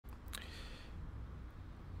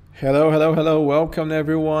Hello, hello, hello. Welcome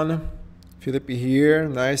everyone. Filipe here.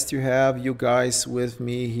 Nice to have you guys with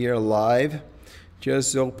me here live.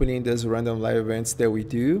 Just opening this random live events that we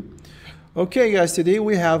do. Okay, guys, today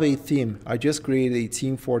we have a theme. I just created a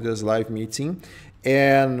theme for this live meeting.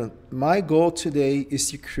 And my goal today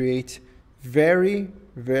is to create very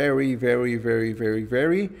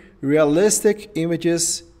realistic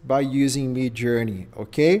images by using Midjourney.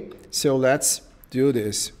 Okay, so let's do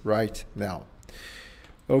this right now.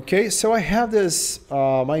 Okay, so I have this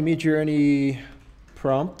my Midjourney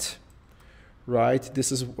prompt, right?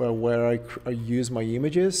 This is where I use my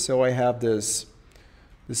images. So I have this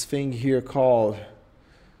thing here called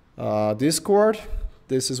Discord.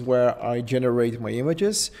 This is where I generate my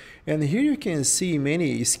images, and here you can see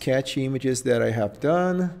many sketchy images that I have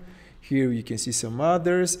done. Here you can see some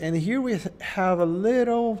others, and here we have a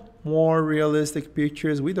little more realistic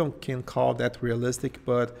pictures. We can call that realistic,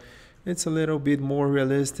 but it's a little bit more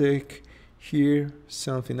realistic. Here,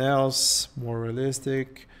 something else, more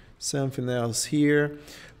realistic, something else here.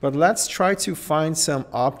 But let's try to find some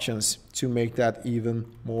options to make that even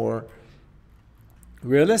more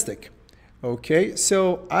realistic. Okay,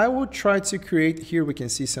 so I will try to create, here we can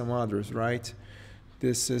see some others, right?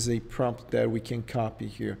 This is a prompt that we can copy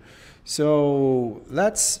here. So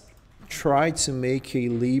let's try to make a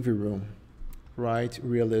living room, right,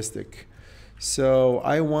 realistic. So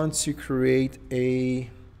I want to create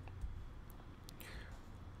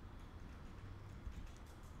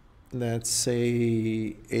let's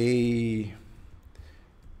say a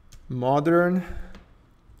modern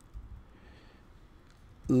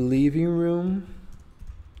living room.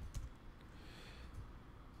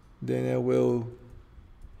 Then I will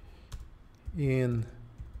in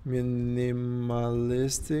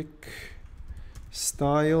minimalistic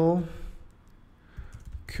style,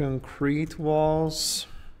 concrete walls.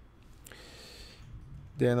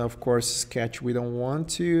 Then of course sketch we don't want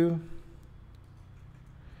to,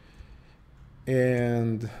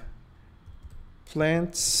 and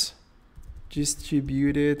plants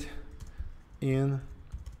distributed in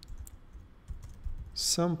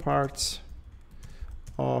some parts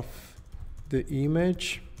of the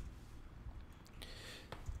image.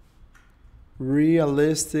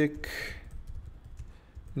 Realistic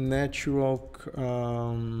natural,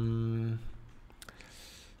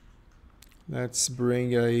 let's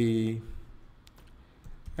bring a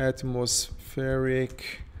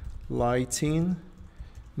atmospheric lighting,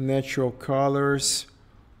 natural colors,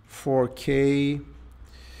 4K,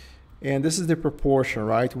 and this is the proportion,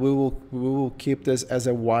 right? We will keep this as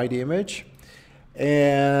a wide image.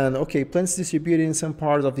 And okay, plants distributed in some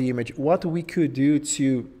parts of the image. What we could do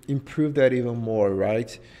to improve that even more,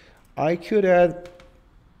 right? I could add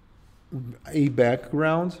a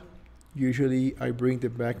background. Usually I bring the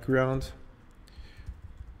background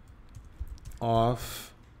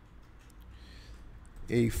of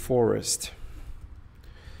a forest.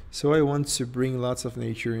 So I want to bring lots of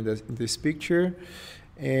nature in this picture.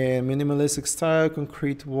 And minimalistic style,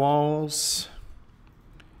 concrete walls,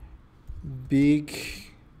 big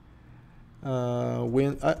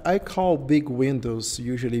I call big windows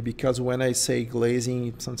usually, because when I say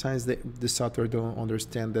glazing, sometimes the software don't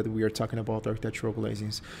understand that we are talking about architectural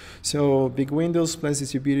glazings. So big windows, plants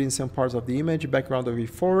distributed in some parts of the image, background of a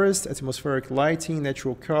forest, atmospheric lighting,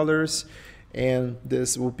 natural colors, and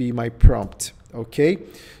this will be my prompt. Okay,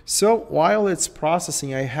 so while it's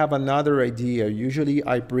processing, I have another idea. Usually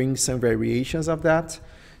I bring some variations of that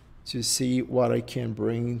to see what I can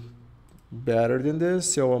bring better than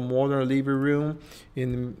this. So a modern living room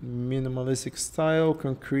in minimalistic style,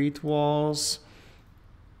 concrete walls,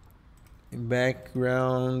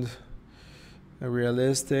 background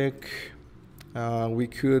realistic. We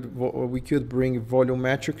could bring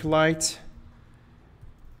volumetric lighting.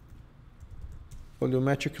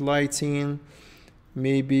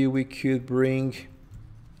 Maybe we could bring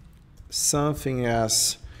something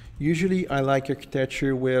else. Usually I like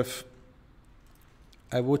architecture with,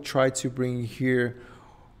 I would try to bring here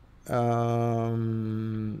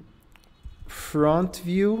front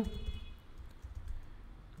view.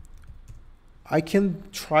 I can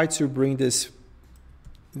try to bring this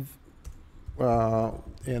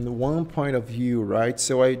in one point of view, right?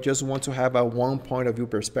 So I just want to have a one point of view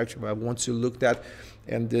perspective. I want to look at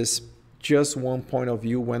and this just one point of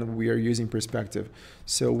view when we are using perspective.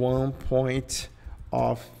 So one point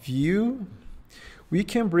of view. We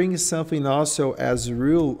can bring something also as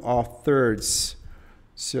rule of thirds.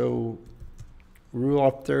 So rule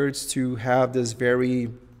of thirds to have this very,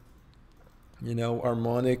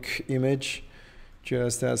 harmonic image,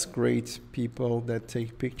 just as great people that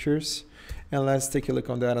take pictures. And let's take a look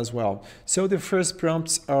on that as well. So the first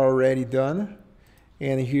prompts are already done.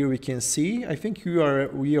 And here we can see, I think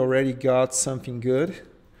we already got something good.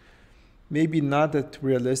 Maybe not that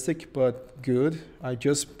realistic, but good. I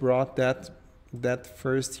just brought that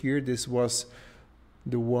first here. This was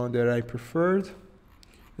the one that I preferred.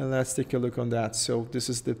 And let's take a look on that. So this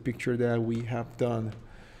is the picture that we have done.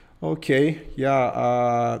 Okay,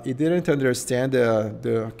 yeah, it didn't understand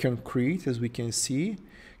the concrete, as we can see.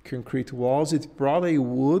 Concrete walls. It brought a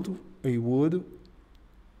wood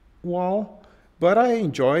wall, but I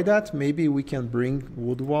enjoy that. Maybe we can bring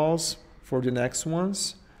wood walls for the next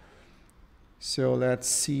ones. So let's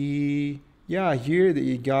see. Yeah, here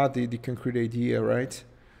you got the concrete idea, right?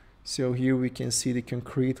 So here we can see the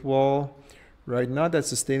concrete wall, right? Not that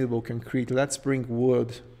sustainable concrete. Let's bring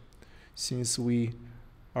wood, since we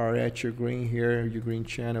are at your green here, your green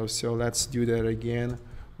channel. So let's do that again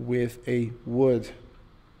with a wood.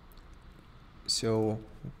 So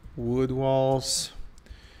wood walls,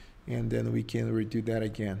 and then we can redo that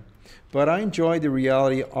again. But I enjoy the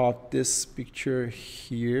reality of this picture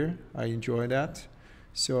here. I enjoy that.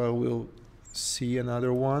 So I will see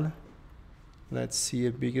another one. Let's see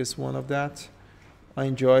a biggest one of that. I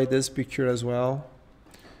enjoy this picture as well.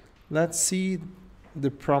 Let's see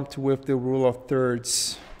the prompt with the rule of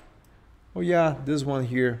thirds. Oh yeah, this one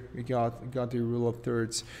here, we got the rule of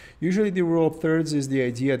thirds. Usually the rule of thirds is the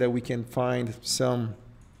idea that we can find something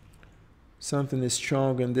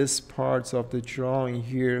strong in this parts of the drawing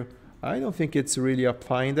here. I don't think it's really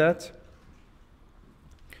applying that.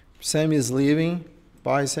 Sammy is leaving.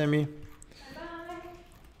 Bye, Sammy. Bye.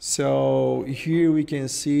 So here we can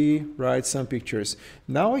see, right, some pictures.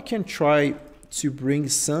 Now I can try to bring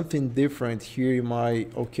something different here in my,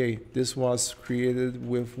 okay, this was created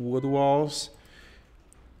with wood walls.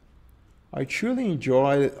 I truly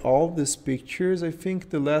enjoyed all these pictures. I think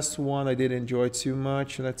the last one I didn't enjoy too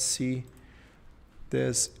much. Let's see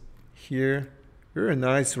this here. Very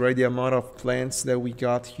nice, right? The amount of plants that we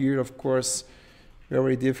got here, of course,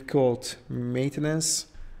 very difficult maintenance,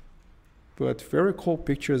 but very cool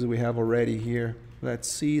pictures we have already here. Let's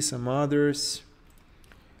see some others.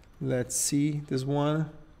 Let's see this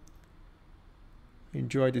one.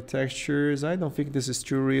 Enjoy the textures. I don't think this is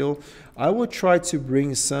too real. I will try to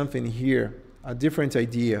bring something here, a different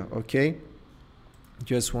idea, okay?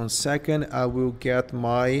 Just 1 second. I will get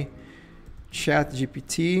my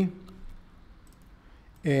ChatGPT,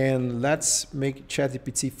 and let's make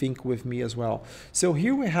ChatGPT think with me as well. So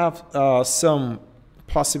here we have some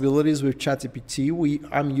possibilities with ChatGPT.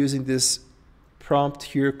 I'm using this prompt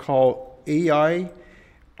here called AI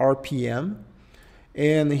RPM,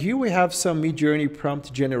 and here we have some Midjourney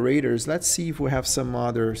prompt generators. Let's see if we have some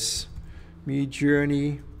others.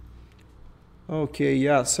 Midjourney. Okay,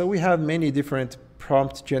 yeah, so we have many different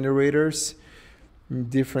prompt generators,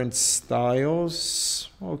 different styles.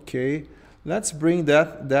 Okay, let's bring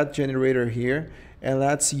that generator here, and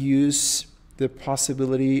let's use the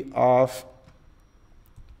possibility of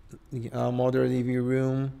a modern living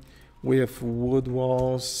room with wood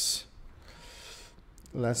walls.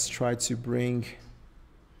 Let's try to bring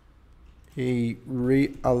a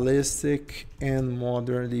realistic and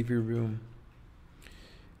modern living room.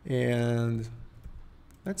 And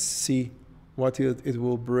let's see what it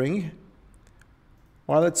will bring.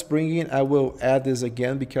 While it's bringing, I will add this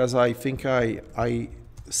again, because I think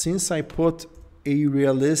since I put a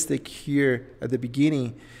realistic here at the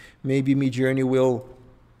beginning, maybe Midjourney will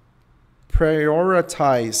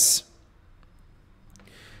prioritize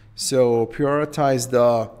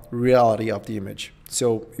the reality of the image.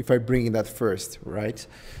 So if I bring that first, right?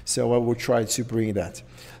 So I will try to bring that.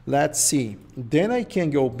 Let's see. Then I can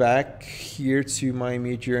go back here to my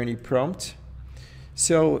Midjourney prompt.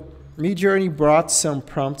 So Midjourney brought some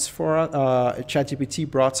prompts for us. ChatGPT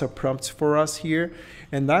brought some prompts for us here,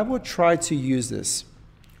 and I will try to use this.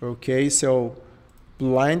 Okay, so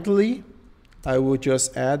blindly, I will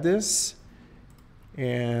just add this,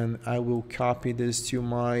 and I will copy this to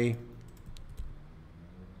my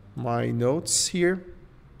notes here,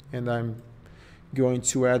 and I'm going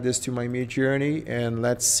to add this to my Midjourney, and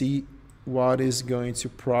let's see what is going to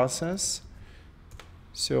process.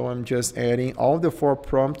 So I'm just adding all the 4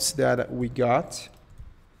 prompts that we got.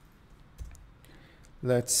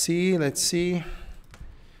 Let's see.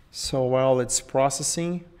 So while it's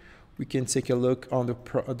processing, we can take a look on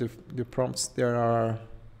the prompts that are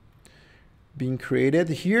being created.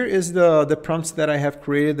 Here is the prompts that I have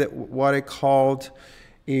created, what I called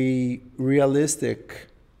a realistic,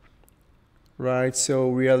 right? So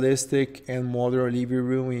realistic and modern living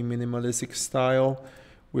room in minimalistic style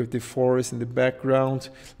with the forest in the background.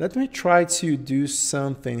 Let me try to do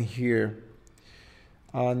something here.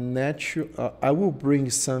 natural. I will bring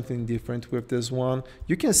something different with this one.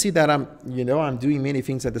 You can see that I'm doing many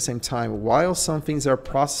things at the same time, while some things are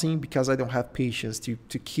processing because I don't have patience to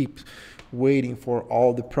keep waiting for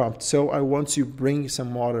all the prompts. So I want to bring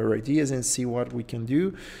some other ideas and see what we can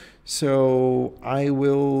do. So I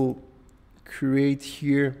will create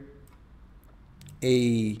here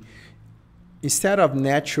instead of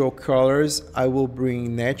natural colors, I will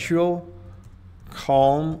bring natural,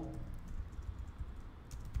 calm,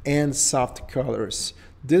 and soft colors.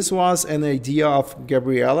 This was an idea of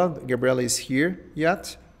Gabriela. Gabriela is here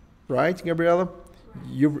yet, right, Gabriela?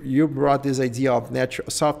 You brought this idea of natural,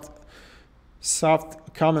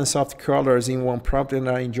 calm and soft colors in one prompt, and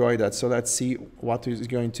I enjoy that. So let's see what is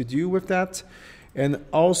going to do with that. And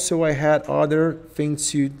also I had other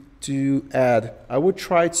things to add. I would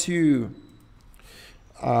try to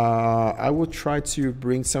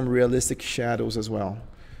bring some realistic shadows as well.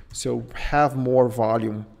 So have more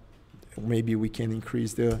volume. Maybe we can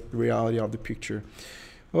increase the reality of the picture.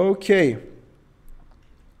 Okay.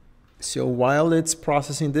 So while it's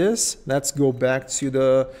processing this, let's go back to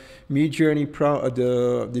the Midjourney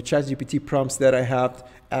the ChatGPT prompts that I have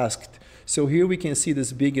asked. So here we can see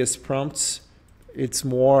this biggest prompts. It's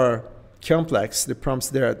more complex, the prompts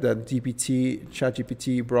there that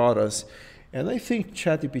ChatGPT brought us. And I think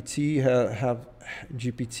ChatGPT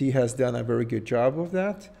has done a very good job of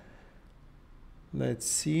that. Let's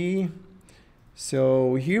see.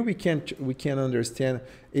 So here we can understand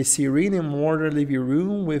a serene and modern living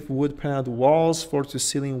room with wood paneled walls,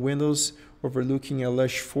 floor-to-ceiling windows overlooking a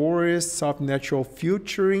lush forest, soft natural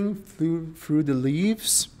filtering through the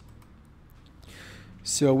leaves.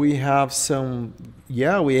 So we have some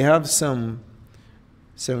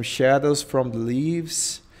shadows from the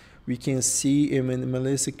leaves. We can see a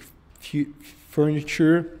minimalistic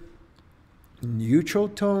furniture, neutral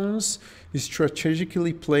tones,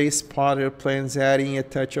 strategically placed potted plants adding a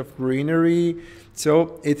touch of greenery.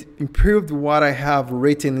 So it improved what I have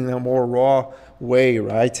written in a more raw way,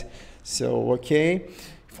 right? So, okay.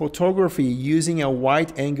 Photography using a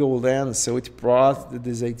wide angle lens. So it brought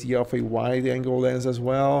this idea of a wide angle lens as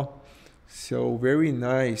well. So very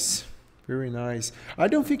nice. Very nice. I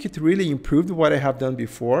don't think it really improved what I have done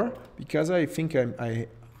before, because I think I've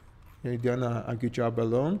done a good job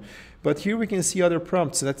alone. But here we can see other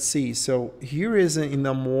prompts. Let's see. So here is in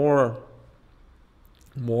a more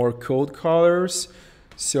cold colors.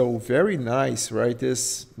 So very nice, right?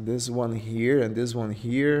 This one here and this one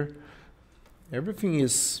here. Everything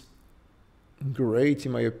is great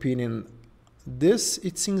in my opinion. This,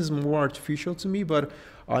 it seems more artificial to me, but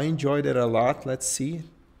I enjoyed it a lot. Let's see.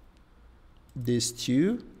 This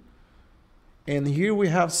too. And here we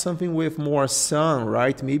have something with more sun,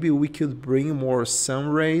 right? Maybe we could bring more sun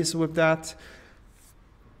rays with that.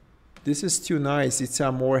 This is too nice. It's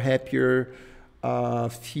a more happier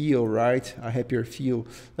feel, right? A happier feel.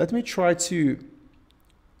 Let me try to,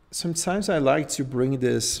 sometimes I like to bring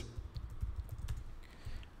this.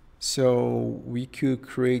 So we could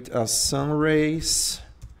create a sun rays,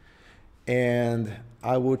 and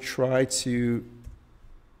I will try to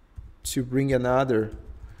bring another,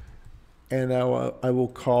 and I will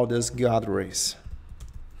call this God rays,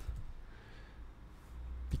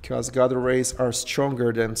 because God rays are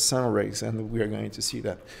stronger than sun rays, and we are going to see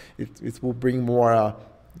that it will bring more a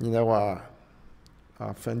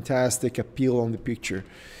fantastic appeal on the picture.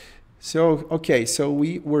 So okay, so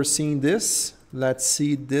we were seeing this. Let's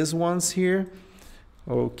see these ones here.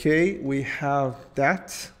 Okay, we have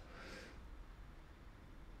that.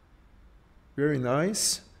 Very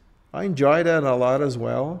nice. I enjoyed that a lot as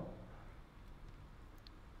well.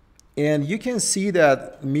 And you can see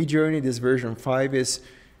that Midjourney, this version 5, it's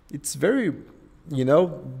very,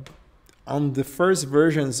 on the first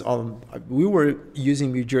versions we were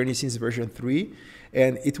using Midjourney since version 3,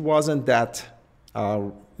 and it wasn't that,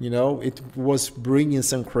 it was bringing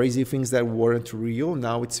some crazy things that weren't real.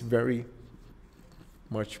 Now it's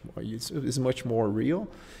it's much more real.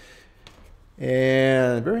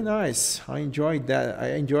 And very nice. I enjoyed that.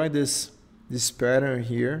 I enjoyed this pattern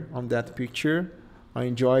here on that picture. I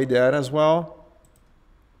enjoyed that as well.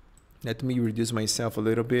 Let me reduce myself a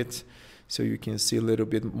little bit so you can see a little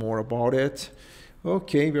bit more about it.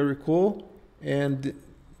 Okay, very cool. And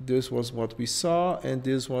this was what we saw, and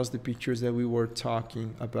this was the pictures that we were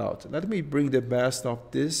talking about. Let me bring the best of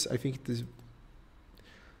this. I think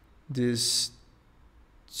this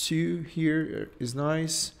two here is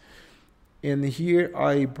nice. And here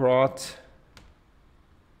I brought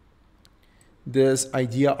this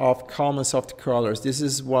idea of calm and soft colors.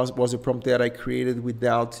 This was a prompt that I created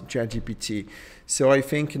without ChatGPT. So I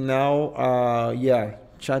think now,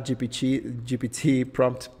 GPT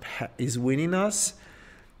prompt is winning us.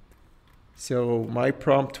 So my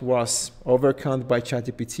prompt was overcome by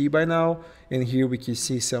ChatGPT by now, and here we can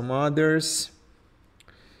see some others.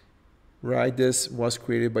 Right, this was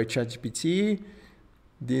created by ChatGPT.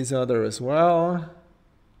 These other as well.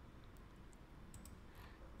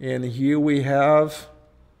 And here we have,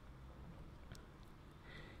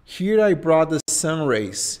 here I brought the sun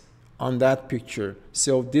rays on that picture.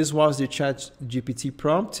 So this was the ChatGPT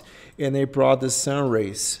prompt, and I brought the sun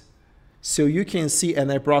rays. So you can see,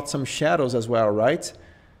 and I brought some shadows as well, right?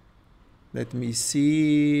 Let me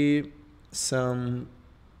see some.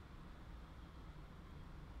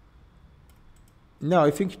 No,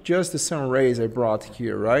 I think just the sun rays I brought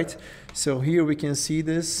here, right? So here we can see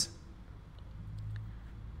this.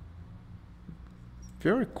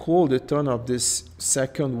 Very cool, the tone of this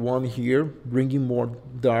second one here, bringing more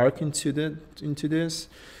dark into this.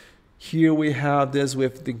 Here we have this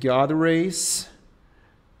with the God rays.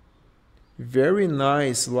 Very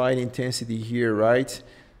nice light intensity here, right?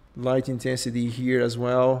 Light intensity here as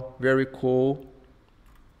well. Very cool.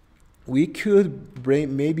 We could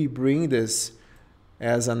maybe bring this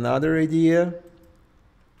as another idea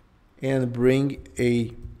and bring a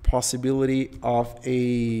possibility of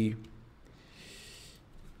a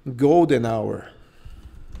golden hour.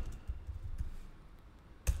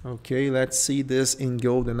 Okay, let's see this in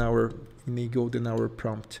golden hour, in a golden hour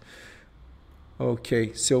prompt.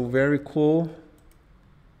 Okay, so very cool.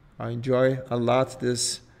 I enjoy a lot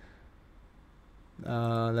this.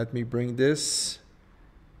 Let me bring this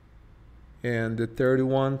and the third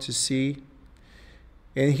one to see.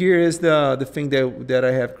 And here is the thing that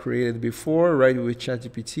I have created before, right, with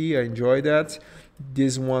ChatGPT. I enjoy that.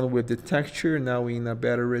 This one with the texture, now in a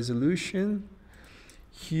better resolution.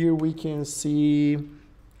 Here we can see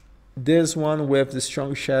this one with the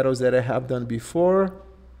strong shadows that I have done before.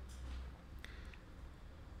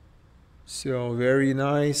 So very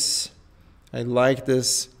nice. I like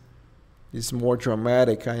this. It's more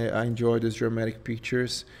dramatic. I enjoy these dramatic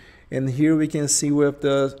pictures. And here we can see with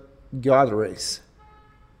the God rays.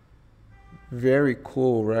 Very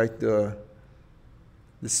cool, right? The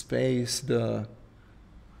space, the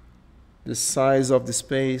size of the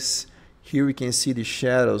space. Here we can see the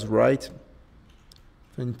shadows, right?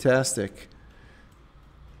 Fantastic.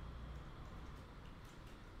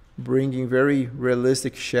 Bringing very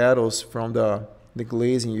realistic shadows from the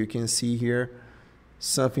glazing. You can see here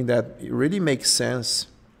something that really makes sense.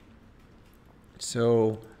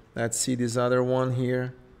 So let's see this other one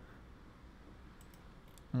here.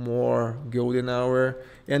 More golden hour,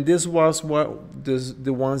 and this was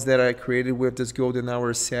the ones that I created with this golden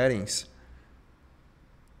hour settings.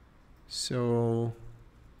 So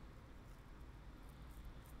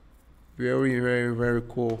very, very, very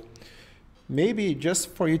cool. Maybe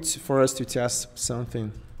just for us to test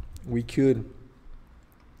something, we could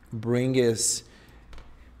bring us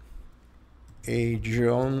a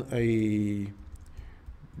drone, a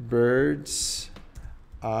bird's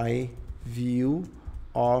eye view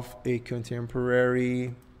of a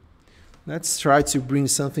contemporary. Let's try to bring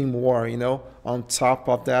something more, you know, on top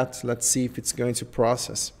of that. Let's see if it's going to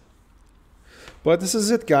process. But this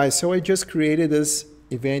is it, guys. So I just created this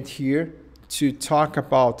event here to talk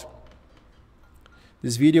about.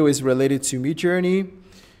 This video is related to Midjourney,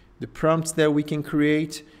 the prompts that we can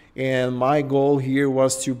create, and my goal here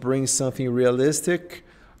was to bring something realistic.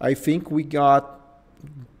 I think we got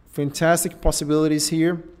fantastic possibilities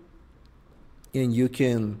here, and you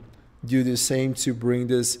can do the same to bring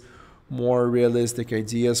this more realistic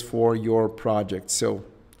ideas for your project. So,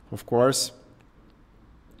 of course,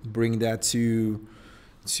 bring that to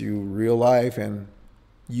real life and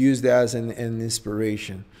use that as an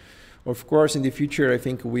inspiration. Of course, in the future, I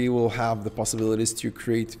think we will have the possibilities to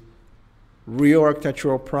create real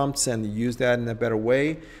architectural prompts and use that in a better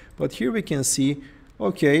way. But here we can see,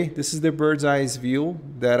 okay, this is the bird's eye view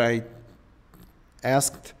that I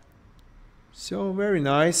asked. So very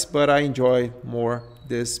nice, but I enjoy more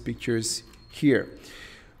these pictures here.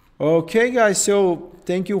 Okay, guys, so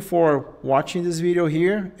thank you for watching this video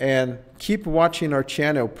here, and keep watching our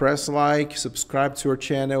channel. Press like, subscribe to our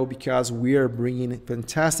channel, because we are bringing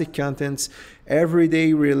fantastic contents every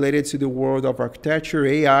day related to the world of architecture,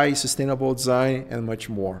 AI, sustainable design, and much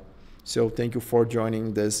more. So thank you for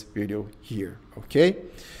joining this video here, okay?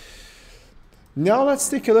 Now let's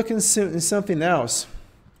take a look in something else.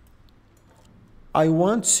 I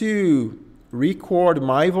want to record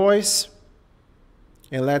my voice,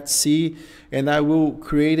 and let's see, and I will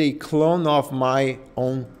create a clone of my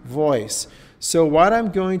own voice. So what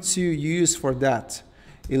I'm going to use for that,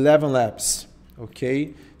 11 Labs,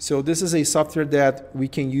 okay? So this is a software that we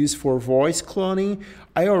can use for voice cloning.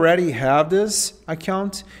 I already have this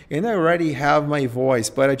account and I already have my voice,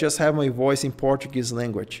 but I just have my voice in Portuguese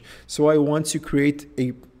language. So I want to create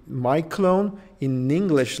my clone in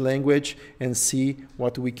English language and see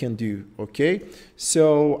what we can do, okay?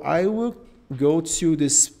 So I will go to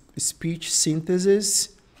this speech synthesis.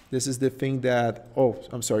 This is the thing that, oh,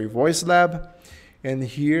 I'm sorry, Voice Lab. And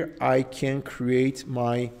here I can create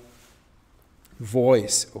my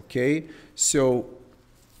voice, okay? So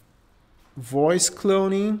voice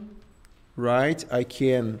cloning, right? I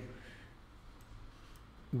can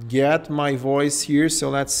get my voice here. So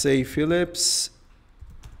let's say Filipe's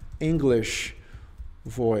English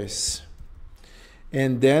voice.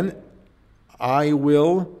 And then I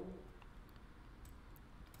will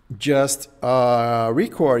just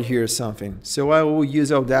record here something. So I will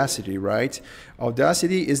use Audacity, right?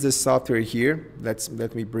 Audacity is the software here.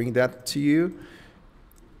 Let me bring that to you.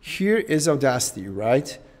 Here is Audacity,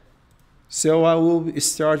 right? So I will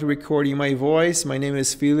start recording my voice. My name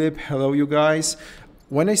is Filipe. Hello, you guys.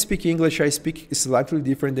 When I speak English, I speak slightly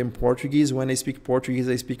different than Portuguese. When I speak Portuguese,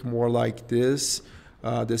 I speak more like this.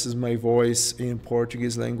 This is my voice in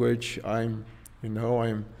Portuguese language. I'm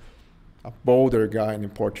a bolder guy in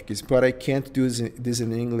Portuguese, but I can't do this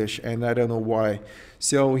in English, and I don't know why.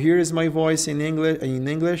 So here is my voice in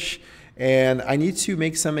English, and I need to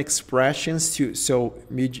make some expressions so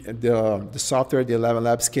the software, the 11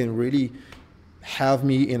 Labs, can really have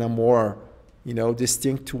me in a more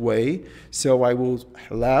distinct way. So I will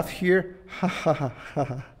laugh here.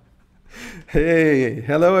 Hey,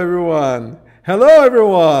 hello everyone. Hello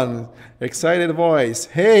everyone. Excited voice.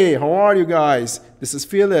 Hey, how are you guys? This is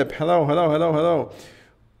Filipe. Hello, hello, hello, hello.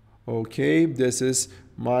 Okay, this is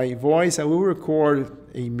my voice. I will record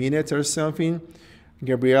a minute or something.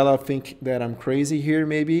 Gabriela think that I'm crazy here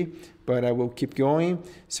maybe, but I will keep going.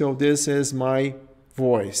 So this is my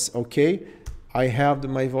voice, okay? I have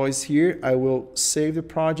my voice here. I will save the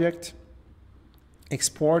project,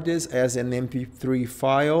 export this as an MP3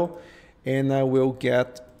 file, and I will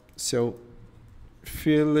get, so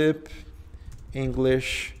Filipe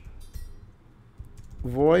English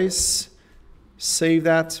voice, save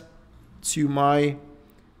that to my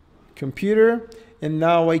computer, and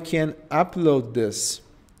now I can upload this.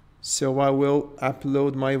 So I will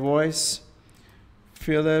upload my voice,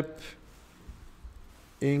 Filipe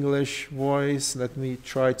English voice. Let me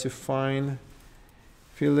try to find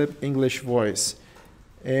Filipe English voice.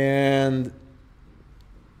 And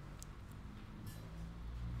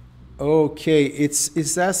okay,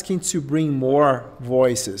 it's asking to bring more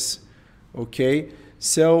voices. Okay,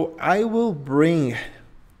 so I will bring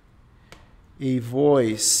a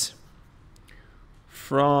voice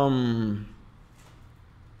from,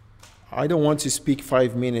 I don't want to speak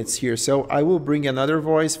 5 minutes here, so I will bring another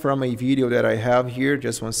voice from a video that I have here.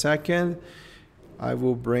 Just 1 second. I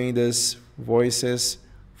will bring this voices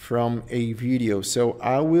from a video. So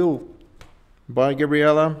I will, bye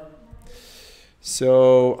Gabriela.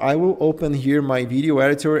 So I will open here my video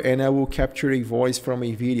editor and I will capture a voice from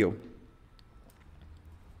a video.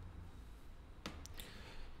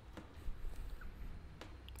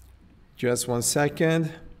 Just 1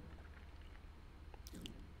 second.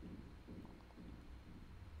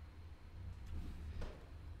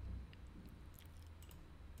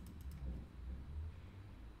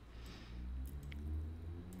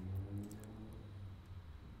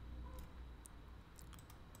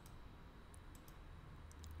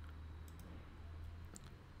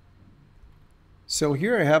 So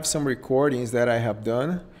here I have some recordings that I have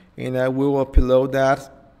done, and I will upload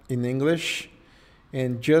that in English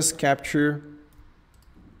and just capture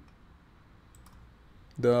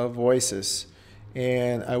the voices.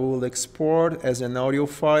 And I will export as an audio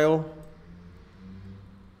file,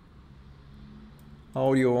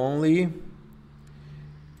 audio only,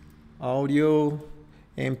 audio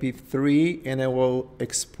MP3, and I will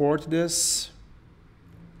export this.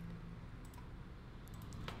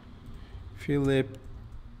 Filipe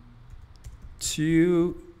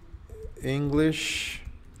to English,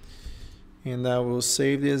 and I will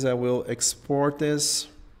save this. I will export this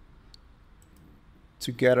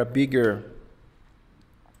to get a bigger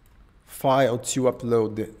file to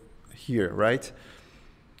upload here, right?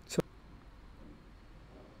 So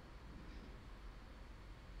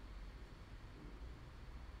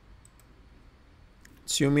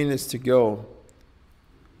 2 minutes to go.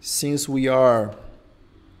 Since we are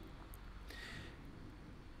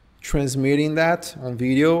transmitting that on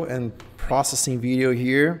video and processing video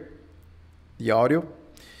here, the audio,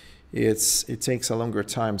 it takes a longer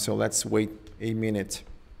time, so let's wait a minute.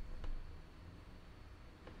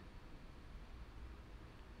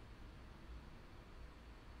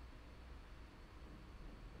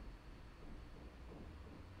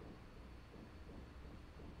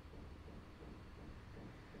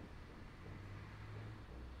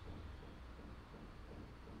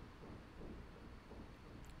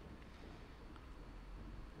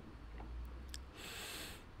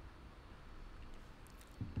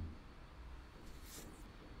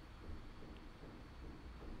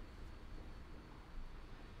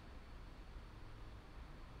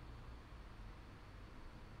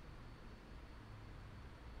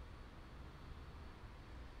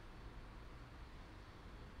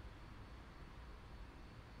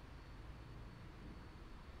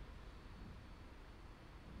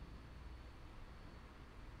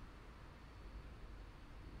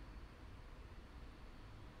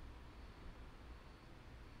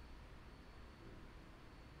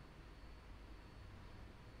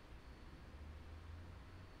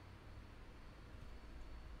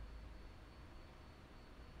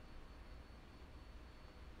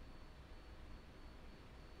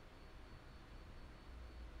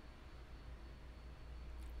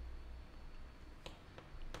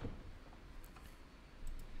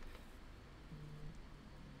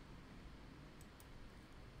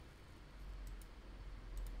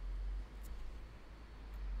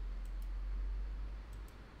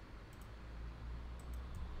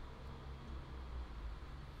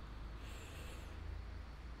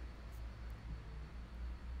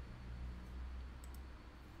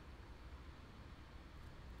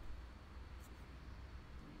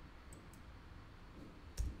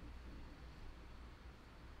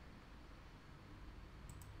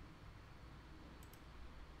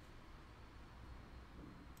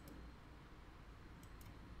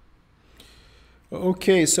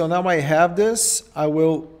 Okay, so now I have this. I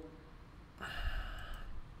will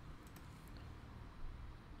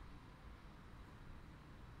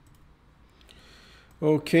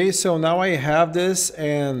okay, so now I have this,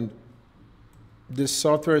 and the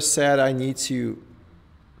software said I need to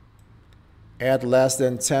add less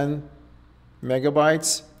than 10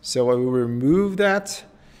 megabytes. So I will remove that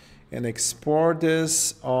and export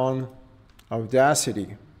this on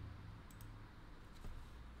Audacity.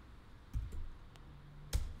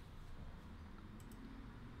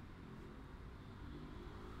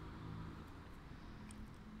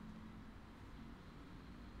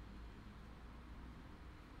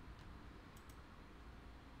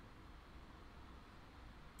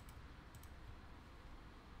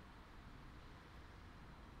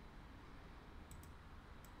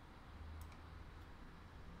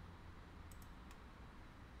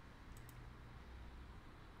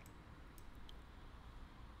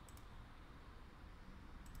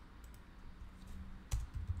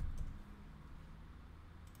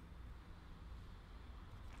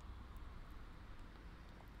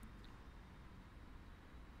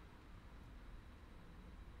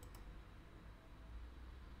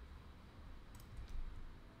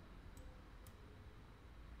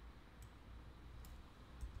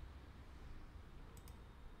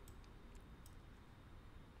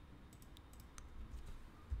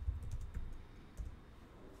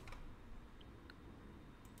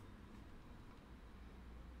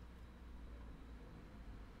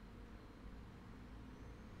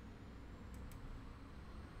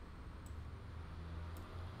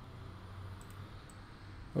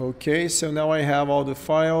 Okay, so now I have all the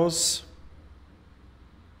files.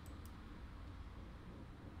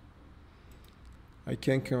 I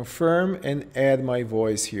can confirm and add my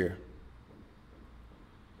voice here.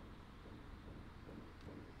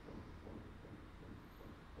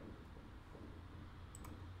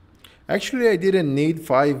 Actually, I didn't need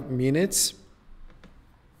 5 minutes.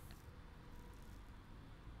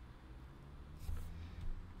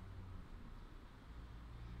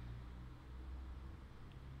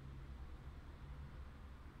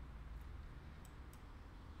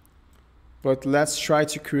 But let's try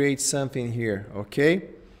to create something here, okay?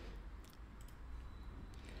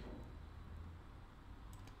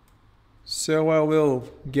 So I will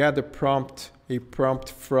get a prompt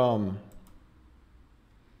from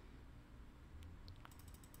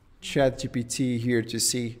ChatGPT here to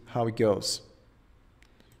see how it goes.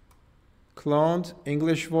 Cloned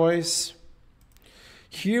English voice.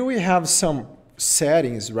 Here we have some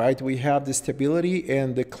settings, right? We have the stability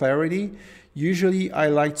and the clarity. Usually I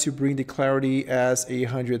like to bring the clarity as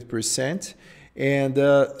 100% and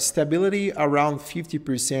stability around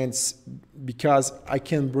 50% because I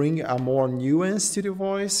can bring a more nuance to the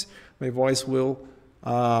voice. My voice will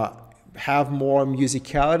have more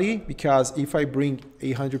musicality because if I bring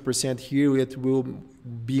 100% here, it will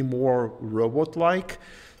be more robot-like.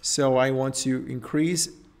 So I want to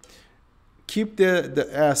keep the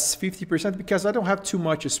as 50% because I don't have too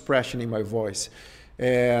much expression in my voice.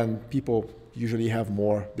 And people usually have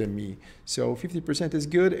more than me. So 50% is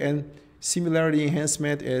good, and similarity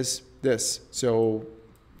enhancement is this. So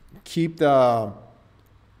keep the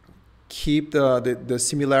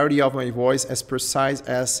similarity of my voice as precise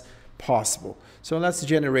as possible. So let's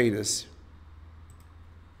generate this.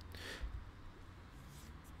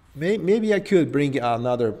 Maybe I could bring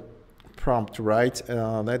another prompt, right?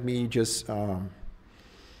 Let me just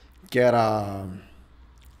get a...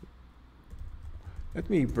 Let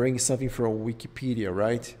me bring something from Wikipedia,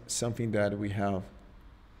 right? Something that we have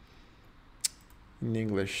in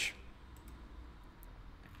English.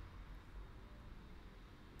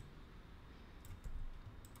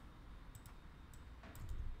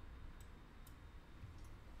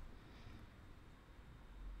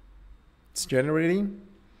 It's generating.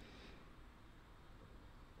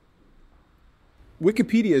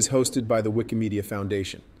 Wikipedia is hosted by the Wikimedia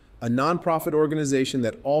Foundation, a nonprofit organization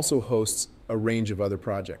that also hosts a range of other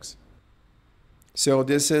projects. So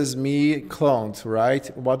this is me cloned,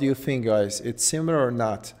 right? What do you think, guys? It's similar or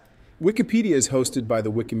not? Wikipedia is hosted by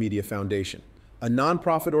the Wikimedia Foundation, a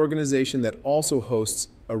nonprofit organization that also hosts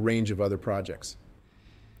a range of other projects.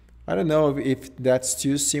 I don't know if that's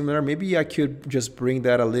too similar. Maybe I could just bring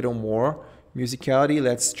that a little more musicality.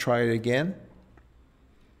 Let's try it again.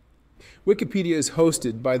 Wikipedia is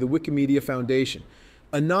hosted by the Wikimedia Foundation,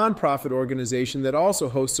 a nonprofit organization that also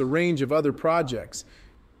hosts a range of other projects.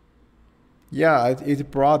 Yeah,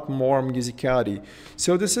 it brought more musicality.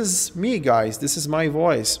 So this is me, guys. This is my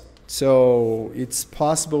voice. So it's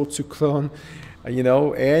possible to clone you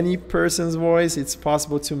know, any person's voice. It's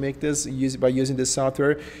possible to make this by using this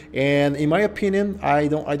software. And in my opinion, I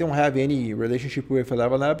don't have any relationship with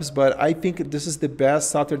 11 Labs, but I think this is the best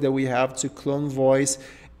software that we have to clone voice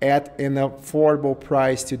at an affordable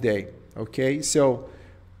price today. Okay, so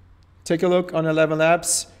take a look on 11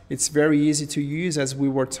 Labs. It's very easy to use, as we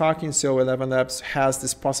were talking. So 11 Labs has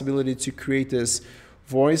this possibility to create this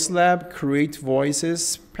voice lab, create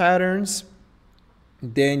voices patterns.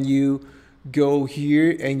 Then you go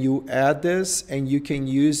here and you add this, and you can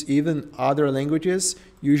use even other languages.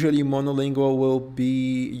 Usually monolingual will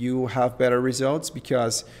be, you have better results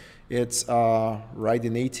because it's right, the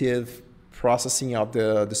native processing of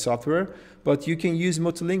the software. But you can use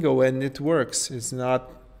multilingual and it works. It's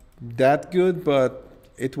not that good, but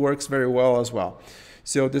it works very well as well.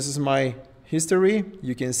 So this is my history.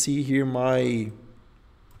 You can see here my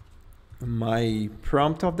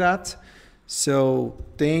prompt of that. So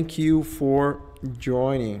thank you for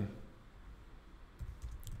joining.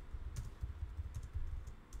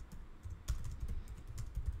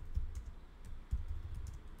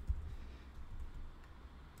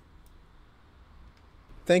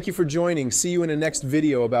 Thank you for joining. See you in the next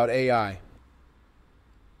video about AI.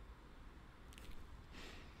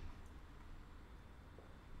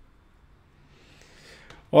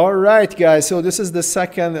 All right, guys, so this is the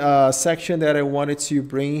second section that I wanted to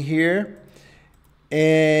bring here.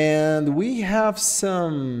 And we have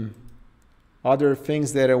some other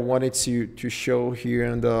things that I wanted to show here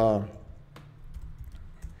in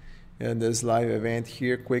this live event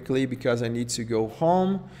here quickly, because I need to go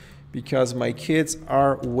home because my kids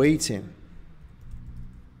are waiting.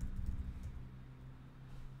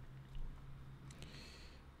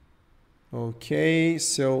 Okay,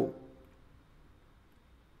 so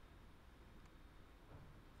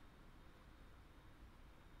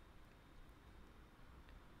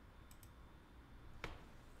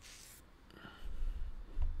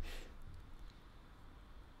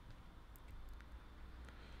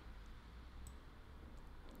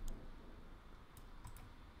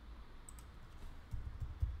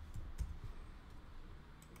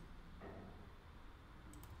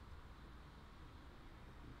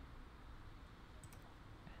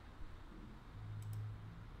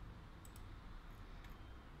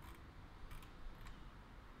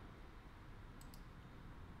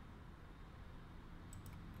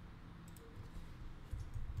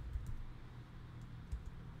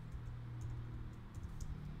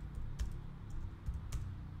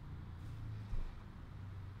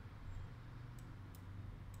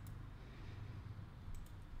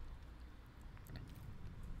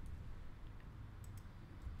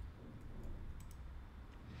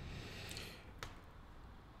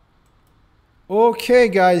okay,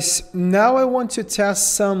 guys, now I want to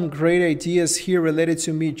test some great ideas here related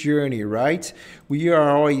to Midjourney, right? We are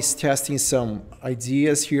always testing some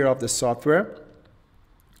ideas here of the software.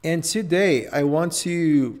 And today I want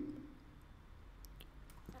to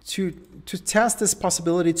test this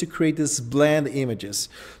possibility to create this blend images.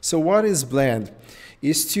 So what is blend?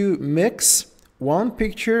 Is to mix one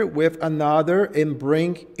picture with another and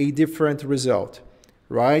bring a different result,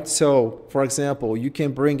 right? So for example, you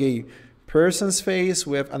can bring a person's face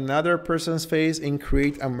with another person's face and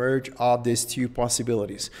create a merge of these two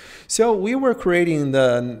possibilities. So we were creating in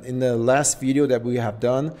the last video that we have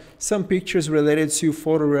done some pictures related to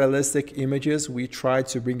photorealistic images. We tried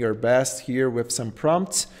to bring our best here with some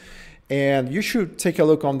prompts, and you should take a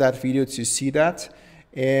look on that video to see that.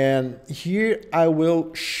 And here I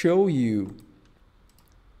will show you.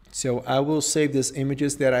 So I will save these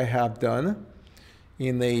images that I have done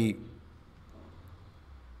in a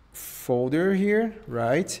folder here,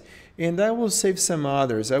 right? And I will save some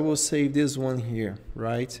others. I will save this one here,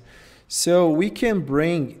 right? So we can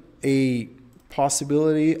bring a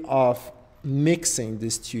possibility of mixing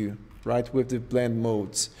these two, right, with the blend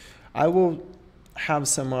modes. I will have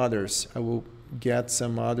some others. I will get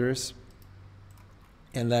some others,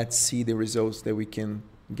 and let's see the results that we can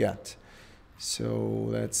get. So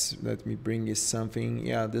let me bring you something.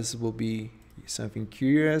 Yeah, this will be something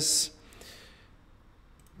curious.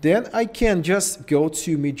 Then I can just go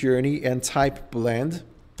to Midjourney and type blend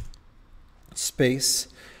space,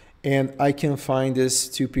 and I can find these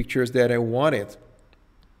two pictures that I wanted,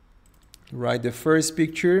 right? The first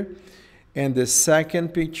picture and the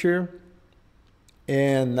second picture.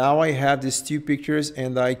 And now I have these two pictures,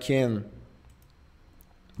 and I can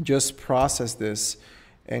just process this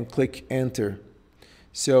and click enter.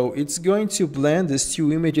 So it's going to blend these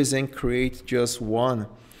two images and create just one.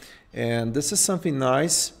 And this is something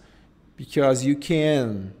nice because you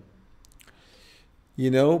can you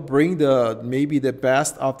know, bring the maybe the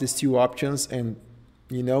best of these two options and,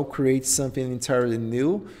 you know, create something entirely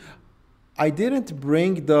new. I didn't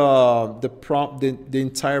bring the prompt, the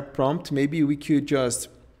entire prompt. Maybe we could just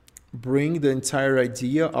bring the entire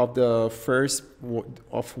idea of the first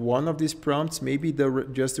of one of these prompts, maybe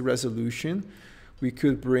just the resolution we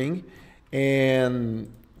could bring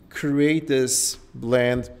and create this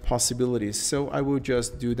blend possibilities. So I will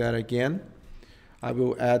just do that again. I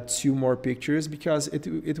will add 2 more pictures because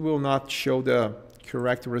it will not show the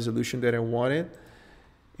correct resolution that I wanted.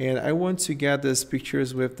 And I want to get these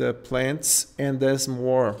pictures with the plants and this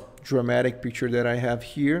more dramatic picture that I have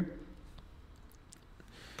here.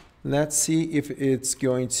 Let's see if it's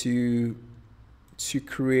going to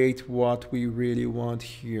create what we really want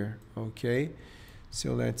here. Okay,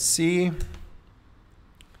 so let's see.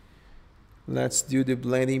 Let's do the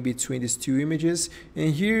blending between these 2 images.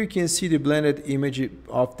 And here you can see the blended image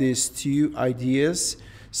of these 2 ideas.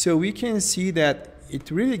 So we can see that it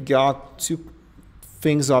really got 2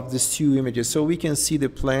 things of these 2 images. So we can see the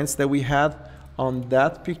plants that we had on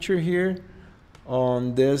that picture here,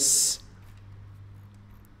 on this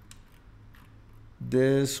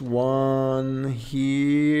one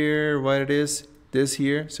here, what it is, this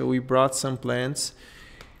here. So we brought some plants.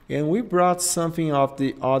 And we brought something of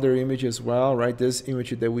the other image as well, right? This image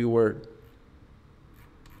that we were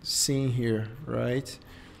seeing here, right?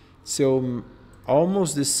 So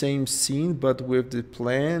almost the same scene, but with the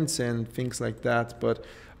plants and things like that. But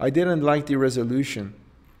I didn't like the resolution.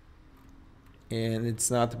 And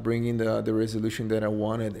it's not bringing the resolution that I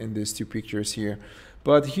wanted in these 2 pictures here.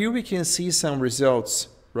 But here we can see some results,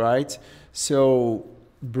 right? So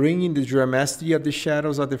bringing the dramaticity of the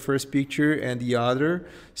shadows of the first picture and the other.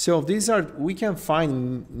 So these are, we can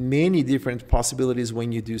find many different possibilities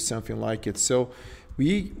when you do something like it. So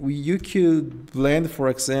you could blend, for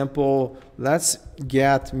example, let's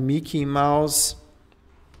get Mickey Mouse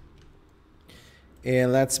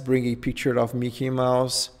and let's bring a picture of Mickey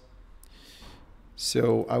Mouse.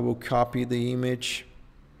 So I will copy the image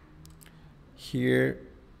here.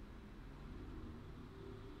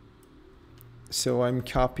 So I'm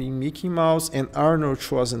copying Mickey Mouse and Arnold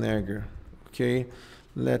Schwarzenegger. Okay,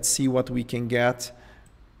 let's see what we can get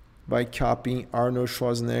by copying Arnold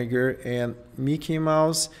Schwarzenegger and Mickey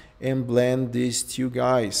Mouse and blend these 2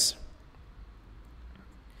 guys.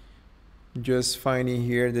 Just finding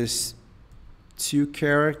here these 2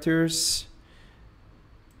 characters.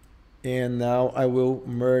 And now I will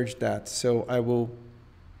merge that. So I will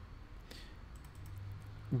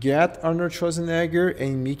get Arnold Schwarzenegger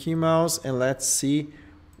and Mickey Mouse, and let's see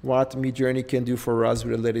what Midjourney can do for us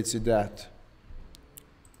related to that.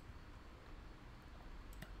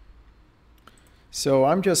 So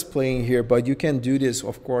I'm just playing here, but you can do this,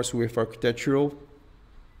 of course, with architectural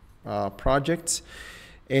projects.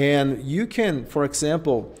 And you can, for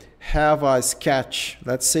example, have a sketch.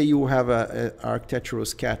 Let's say you have an architectural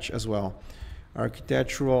sketch as well.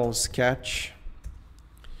 Architectural sketch.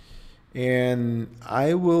 And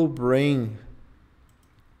I will bring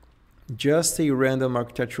just a random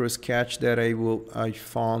architectural sketch that I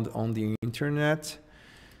found on the internet.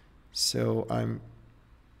 So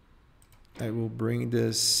I will bring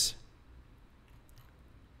this.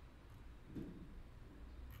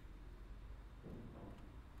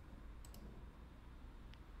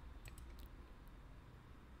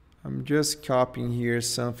 I'm just copying here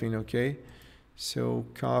something, okay? So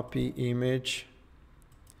copy image.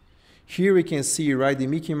 Here we can see, right, the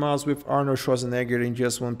Mickey Mouse with Arnold Schwarzenegger in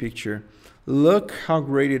just one picture. Look how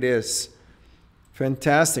great it is.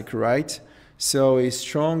 Fantastic, right? So a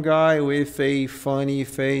strong guy with a funny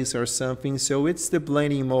face or something. So it's the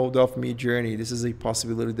blending mode of Midjourney. This is a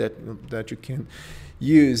possibility that you can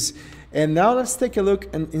use. And now let's take a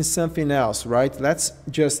look in something else, right? Let's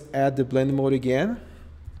just add the blend mode again.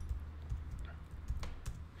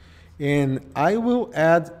 And I will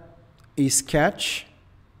add a sketch.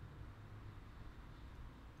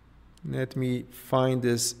 Let me find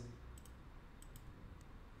this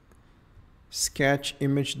sketch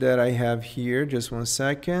image that I have here. Just one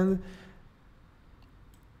second.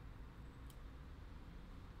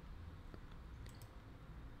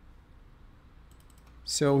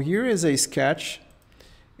 So here is a sketch,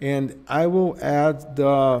 and I will add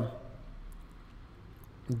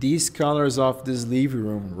these colors of this living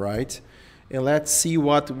room, right? And let's see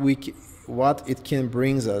what it can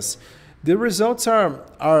brings us. The results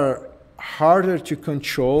are harder to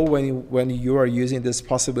control when you are using these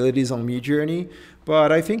possibilities on Midjourney,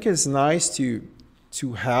 but I think it's nice to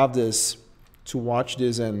have this, to watch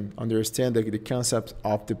this and understand the concept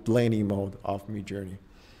of the blending mode of Midjourney.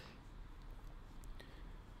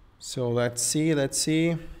 So let's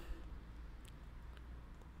see.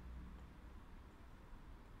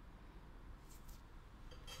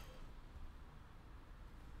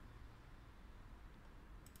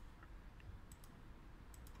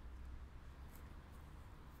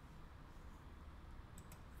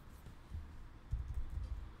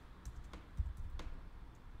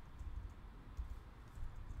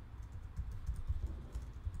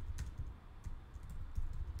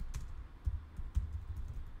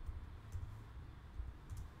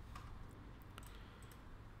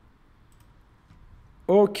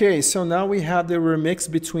 Okay, so now we have the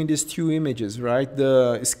remix between these two images, right?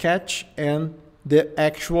 The sketch and the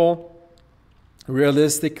actual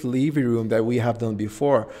realistic living room that we have done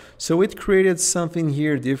before. So it created something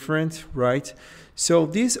here different, right? So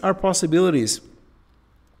these are possibilities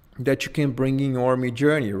that you can bring in your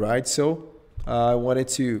Midjourney, right? So I wanted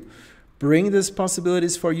to bring these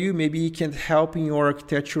possibilities for you. Maybe it can help in your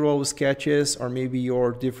architectural sketches or maybe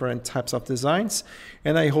your different types of designs.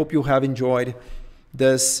 And I hope you have enjoyed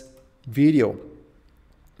this video.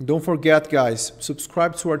 Don't forget, guys,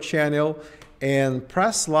 subscribe to our channel and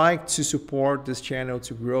press like to support this channel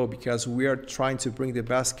to grow, because we are trying to bring the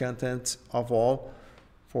best content of all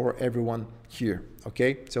for everyone here.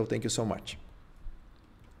 Okay, so thank you so much.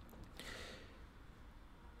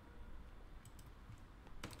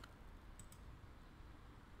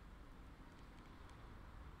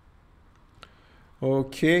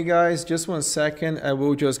 Okay, guys, just 1 second. I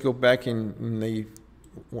will just go back in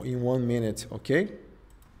 1 minute, okay?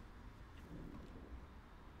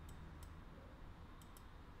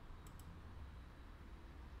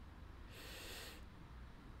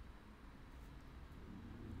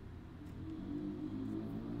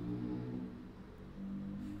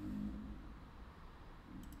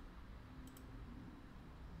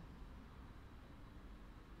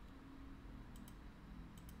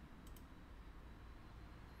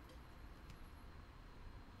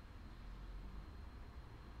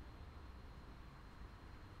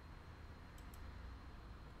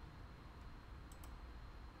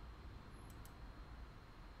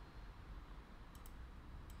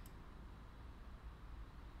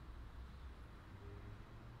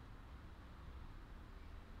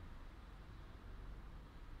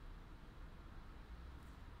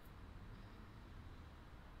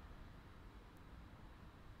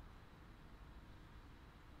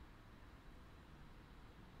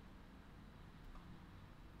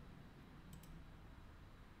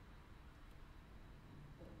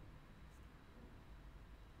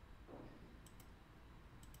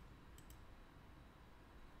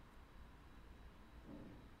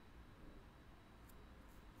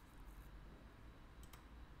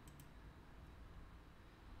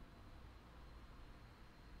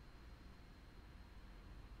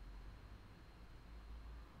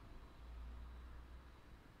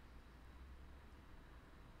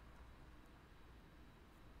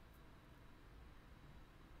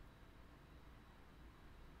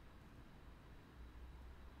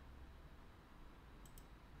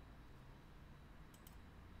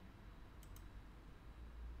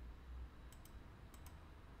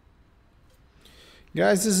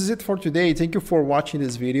 Guys, this is it for today. Thank you for watching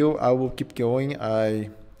this video. I will keep going. I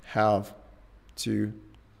have to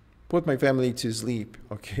put my family to sleep,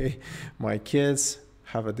 okay? My kids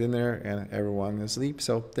have a dinner and everyone is asleep.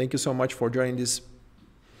 So thank you so much for joining this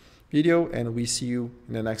video, and we see you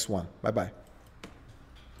in the next one. Bye-bye.